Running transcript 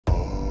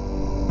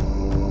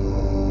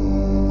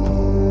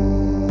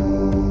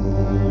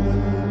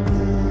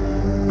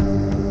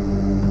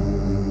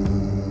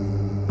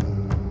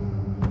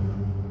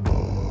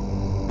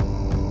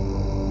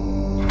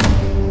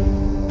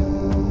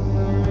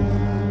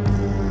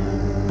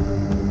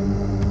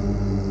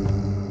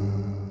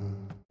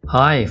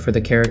Hi for the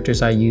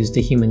characters I used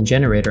the Human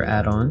Generator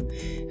add-on,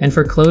 and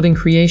for clothing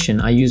creation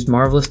I used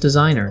Marvelous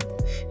Designer.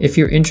 If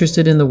you're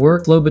interested in the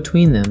workflow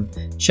between them,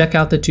 check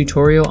out the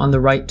tutorial on the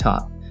right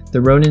top.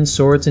 The Ronin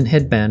swords and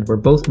headband were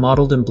both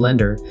modeled in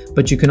Blender,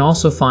 but you can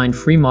also find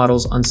free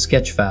models on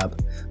Sketchfab.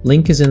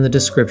 Link is in the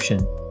description.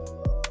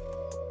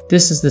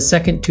 This is the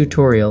second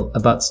tutorial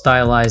about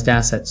Stylized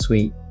Asset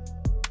Suite.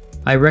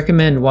 I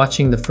recommend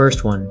watching the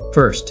first one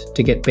first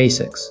to get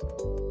basics.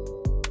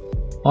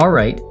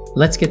 Alright,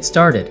 let's get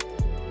started.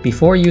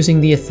 Before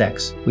using the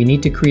effects, we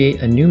need to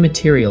create a new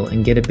material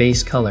and get a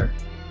base color.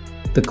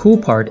 The cool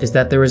part is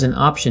that there is an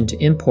option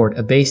to import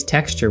a base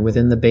texture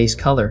within the base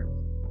color.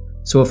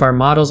 So if our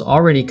models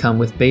already come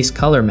with base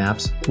color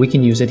maps, we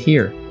can use it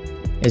here.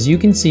 As you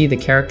can see, the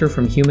character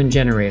from Human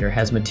Generator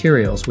has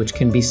materials which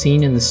can be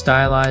seen in the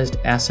Stylized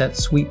Asset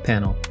Suite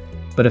panel,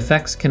 but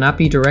effects cannot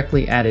be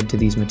directly added to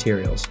these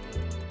materials.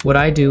 What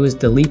I do is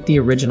delete the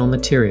original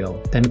material,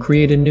 then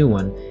create a new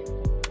one,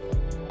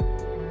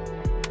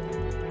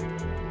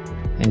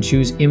 and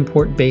choose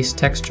Import Base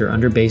Texture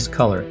under Base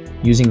Color,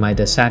 using my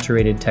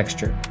desaturated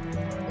texture.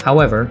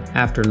 However,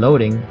 after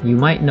loading, you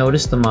might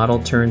notice the model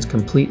turns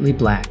completely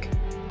black.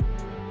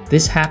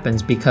 This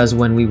happens because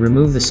when we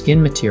remove the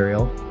skin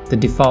material, the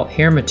default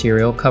hair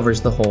material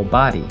covers the whole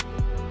body.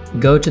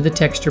 Go to the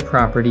texture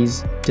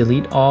properties,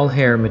 delete all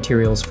hair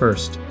materials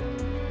first.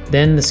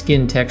 Then the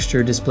skin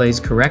texture displays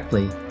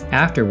correctly.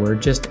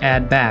 Afterward, just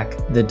add back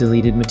the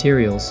deleted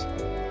materials.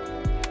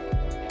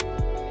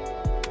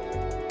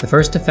 The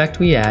first effect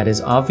we add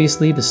is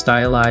obviously the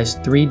stylized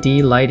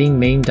 3D lighting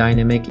main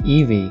dynamic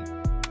EV.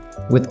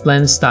 With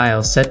blend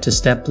style set to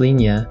step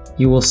linear,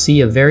 you will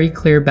see a very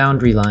clear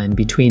boundary line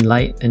between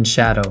light and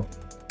shadow.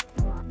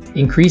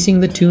 Increasing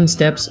the tune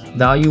steps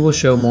value will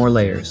show more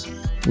layers,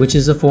 which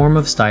is a form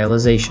of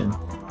stylization.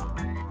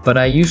 But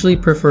I usually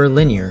prefer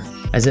linear,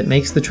 as it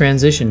makes the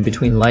transition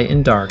between light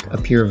and dark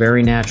appear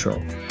very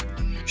natural.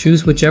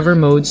 Choose whichever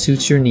mode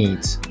suits your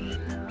needs.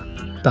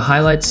 The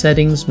highlight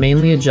settings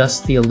mainly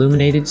adjust the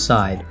illuminated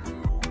side,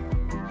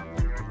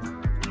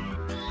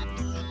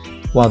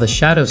 while the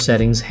shadow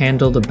settings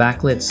handle the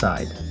backlit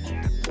side.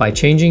 By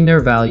changing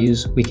their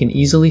values, we can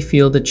easily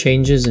feel the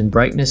changes in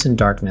brightness and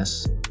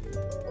darkness.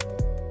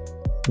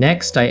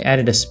 Next, I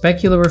added a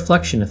specular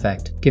reflection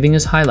effect, giving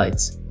us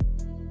highlights.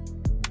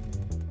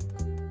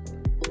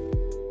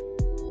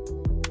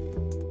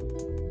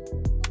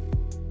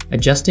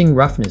 Adjusting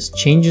roughness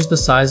changes the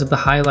size of the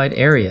highlight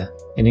area,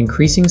 and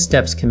increasing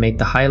steps can make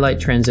the highlight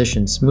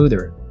transition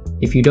smoother.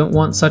 If you don't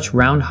want such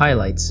round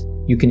highlights,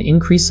 you can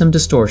increase some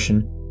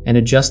distortion and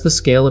adjust the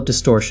scale of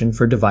distortion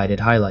for divided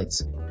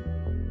highlights.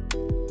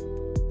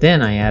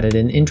 Then I added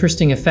an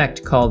interesting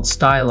effect called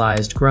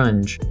Stylized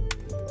Grunge.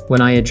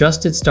 When I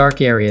adjust its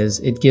dark areas,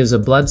 it gives a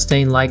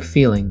bloodstain-like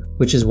feeling,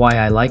 which is why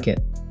I like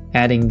it.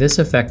 Adding this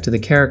effect to the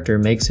character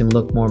makes him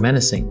look more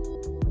menacing.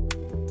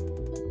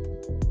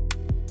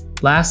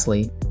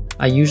 Lastly,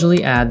 I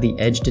usually add the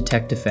Edge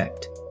Detect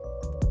effect.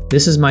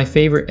 This is my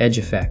favorite edge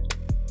effect,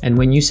 and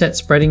when you set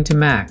spreading to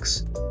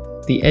max,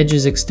 the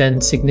edges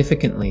extend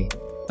significantly,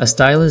 a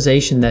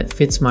stylization that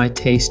fits my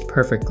taste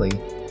perfectly.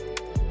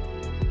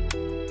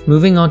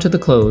 Moving on to the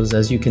clothes,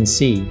 as you can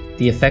see,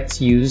 the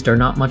effects used are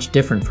not much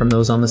different from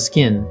those on the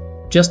skin,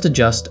 just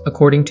adjust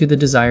according to the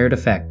desired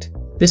effect.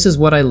 This is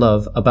what I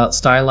love about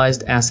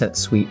Stylized Asset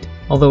Suite,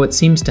 although it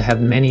seems to have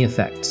many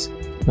effects.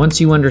 Once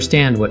you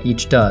understand what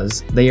each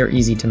does, they are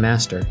easy to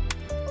master.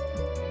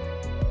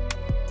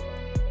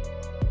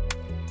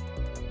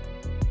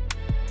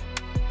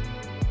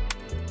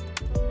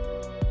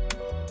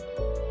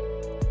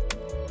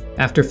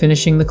 After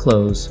finishing the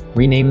clothes,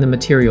 rename the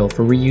material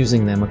for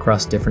reusing them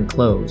across different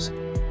clothes.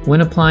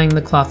 When applying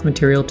the cloth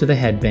material to the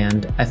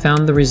headband, I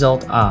found the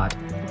result odd,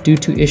 due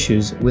to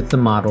issues with the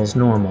model's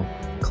normal.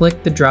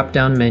 Click the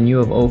drop-down menu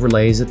of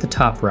overlays at the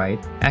top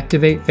right,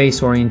 activate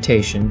face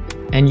orientation,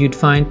 and you'd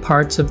find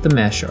parts of the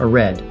mesh are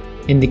red,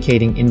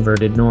 indicating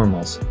inverted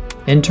normals.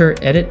 Enter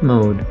Edit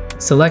Mode,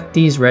 select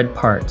these red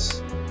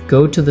parts.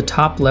 Go to the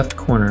top left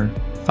corner,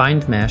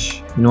 find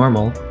Mesh,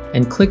 Normal,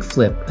 and click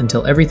Flip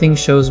until everything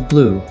shows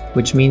blue,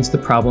 which means the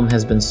problem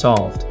has been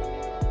solved.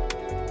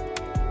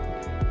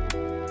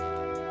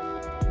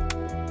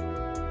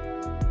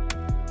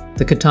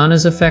 The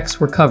katana's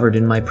effects were covered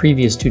in my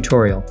previous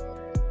tutorial.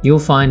 You'll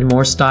find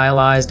more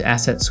Stylized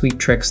Asset Suite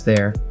tricks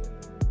there.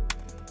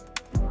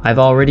 I've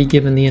already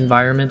given the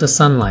environment a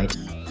sunlight.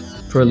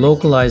 For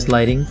localized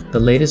lighting, the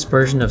latest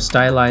version of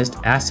Stylized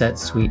Asset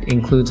Suite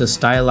includes a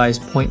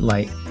stylized point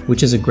light,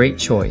 which is a great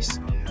choice.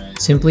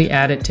 Simply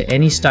add it to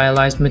any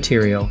stylized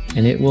material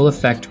and it will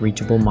affect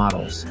reachable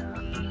models.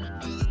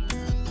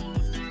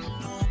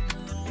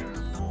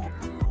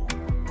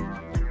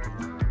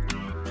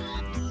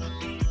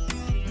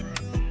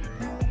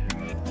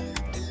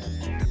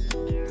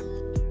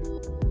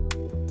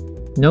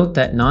 Note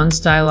that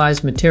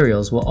non-stylized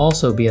materials will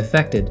also be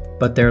affected,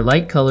 but their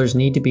light colors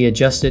need to be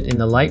adjusted in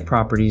the light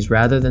properties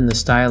rather than the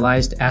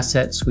Stylized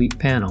Asset Suite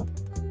panel.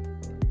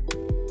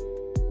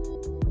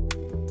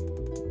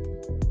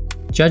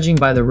 Judging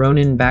by the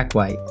Ronin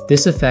backlight,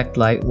 this effect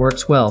light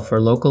works well for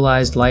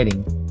localized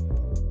lighting.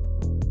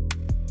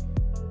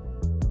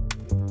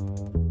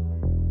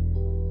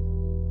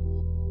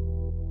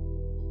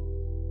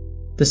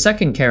 The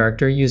second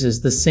character uses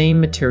the same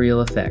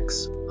material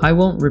effects. I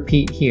won't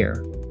repeat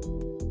here.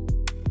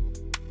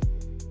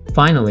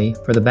 Finally,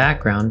 for the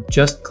background,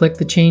 just click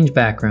the Change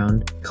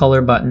Background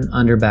color button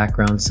under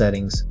Background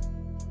Settings.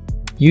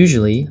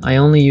 Usually, I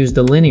only use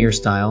the linear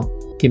style,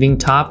 giving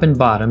top and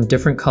bottom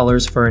different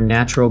colors for a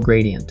natural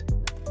gradient.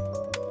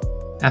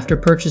 After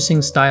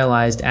purchasing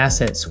Stylized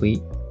Asset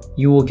Suite,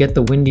 you will get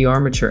the Windy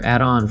Armature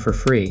add-on for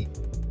free,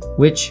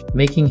 which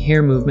making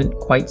hair movement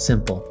quite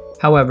simple.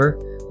 However,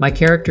 my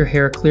character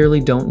hair clearly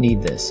don't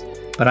need this,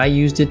 but I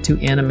used it to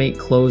animate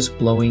clothes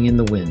blowing in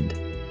the wind.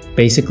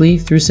 Basically,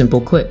 through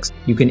simple clicks,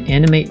 you can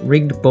animate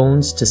rigged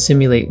bones to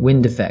simulate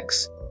wind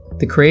effects.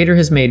 The creator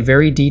has made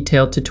very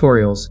detailed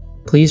tutorials.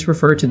 Please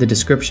refer to the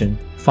description.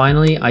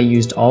 Finally, I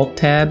used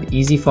Alt-Tab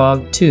Easy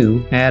Fog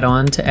 2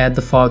 add-on to add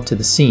the fog to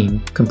the scene,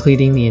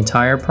 completing the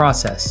entire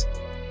process.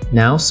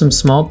 Now, some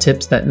small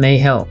tips that may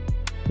help.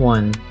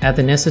 1. Add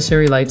the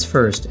necessary lights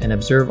first and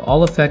observe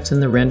all effects in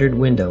the rendered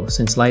window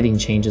since lighting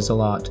changes a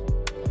lot.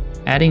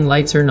 Adding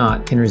lights or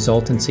not can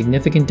result in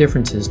significant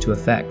differences to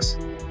effects.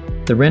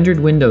 The rendered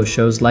window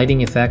shows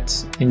lighting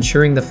effects,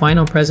 ensuring the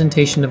final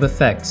presentation of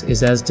effects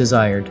is as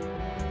desired.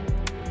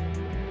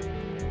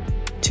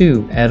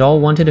 2. Add all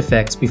wanted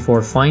effects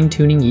before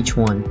fine-tuning each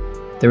one.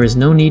 There is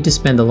no need to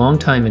spend a long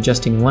time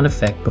adjusting one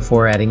effect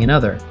before adding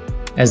another.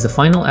 As the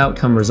final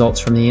outcome results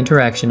from the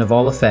interaction of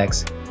all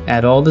effects,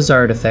 add all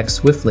desired effects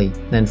swiftly,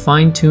 then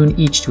fine-tune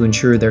each to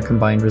ensure their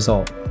combined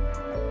result.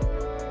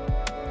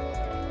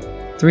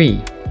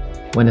 3.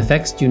 When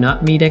effects do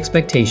not meet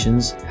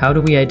expectations, how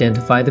do we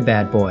identify the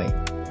bad boy?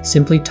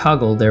 Simply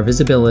toggle their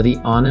visibility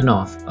on and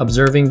off,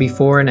 observing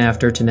before and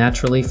after to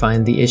naturally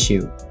find the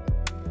issue.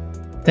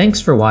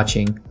 Thanks for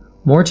watching.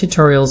 More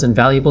tutorials and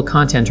valuable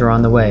content are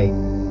on the way.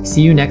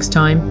 See you next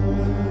time.